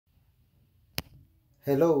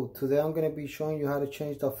Hello, today I'm going to be showing you how to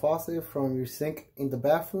change the faucet from your sink in the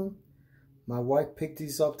bathroom. My wife picked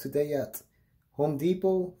these up today at Home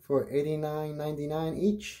Depot for $89.99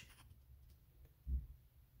 each.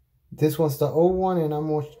 This one's the old one and I'm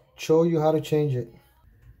going to show you how to change it.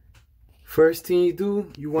 First thing you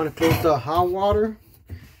do, you want to close the hot water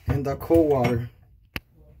and the cold water.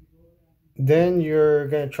 Then you're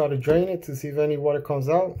going to try to drain it to see if any water comes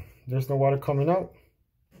out. There's no water coming out.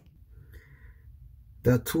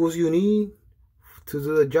 The tools you need to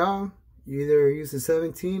do the job, you either use the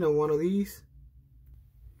 17 or one of these.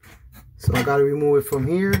 So I gotta remove it from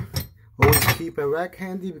here. Always keep a rack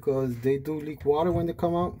handy because they do leak water when they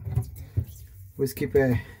come out. Always keep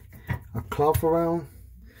a cloth around.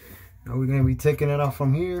 Now we're gonna be taking it off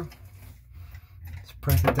from here. Just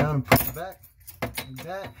press it down and push it back like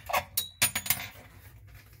that.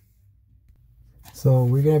 So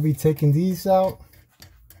we're gonna be taking these out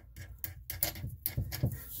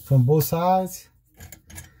from both sides.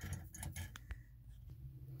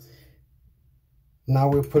 Now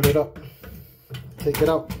we'll put it up, take it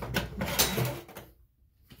out.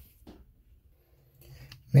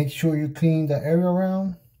 Make sure you clean the area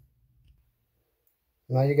around.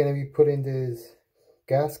 Now you're gonna be putting this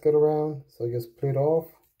gasket around, so just pull it off.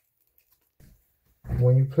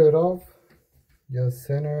 When you pull it off, just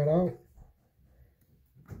center it out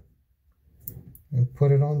and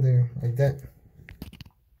put it on there like that.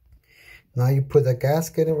 Now you put the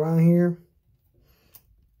gasket around here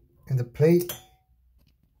and the plate.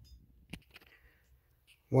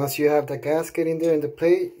 Once you have the gasket in there and the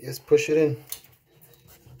plate, just push it in.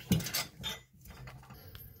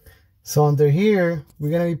 So under here,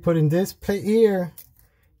 we're gonna be putting this plate here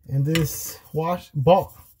and this wash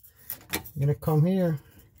ball. You're gonna come here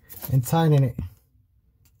and tighten it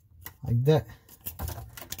like that.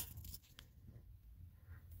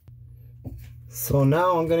 So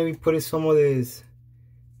now I'm gonna be putting some of this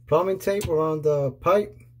plumbing tape around the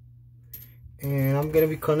pipe, and I'm gonna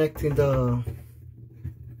be connecting the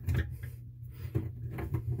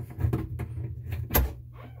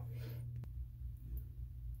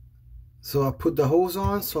so I put the hose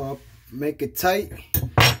on, so I'll make it tight.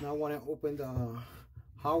 Now I want to open the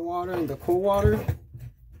hot water and the cold water.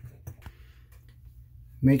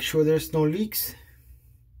 Make sure there's no leaks.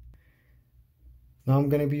 Now I'm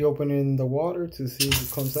going to be opening the water to see if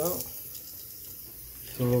it comes out.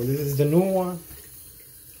 So this is the new one.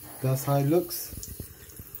 That's how it looks.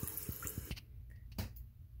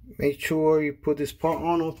 Make sure you put this part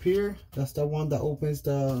on up here. That's the one that opens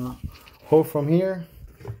the hole from here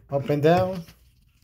up and down.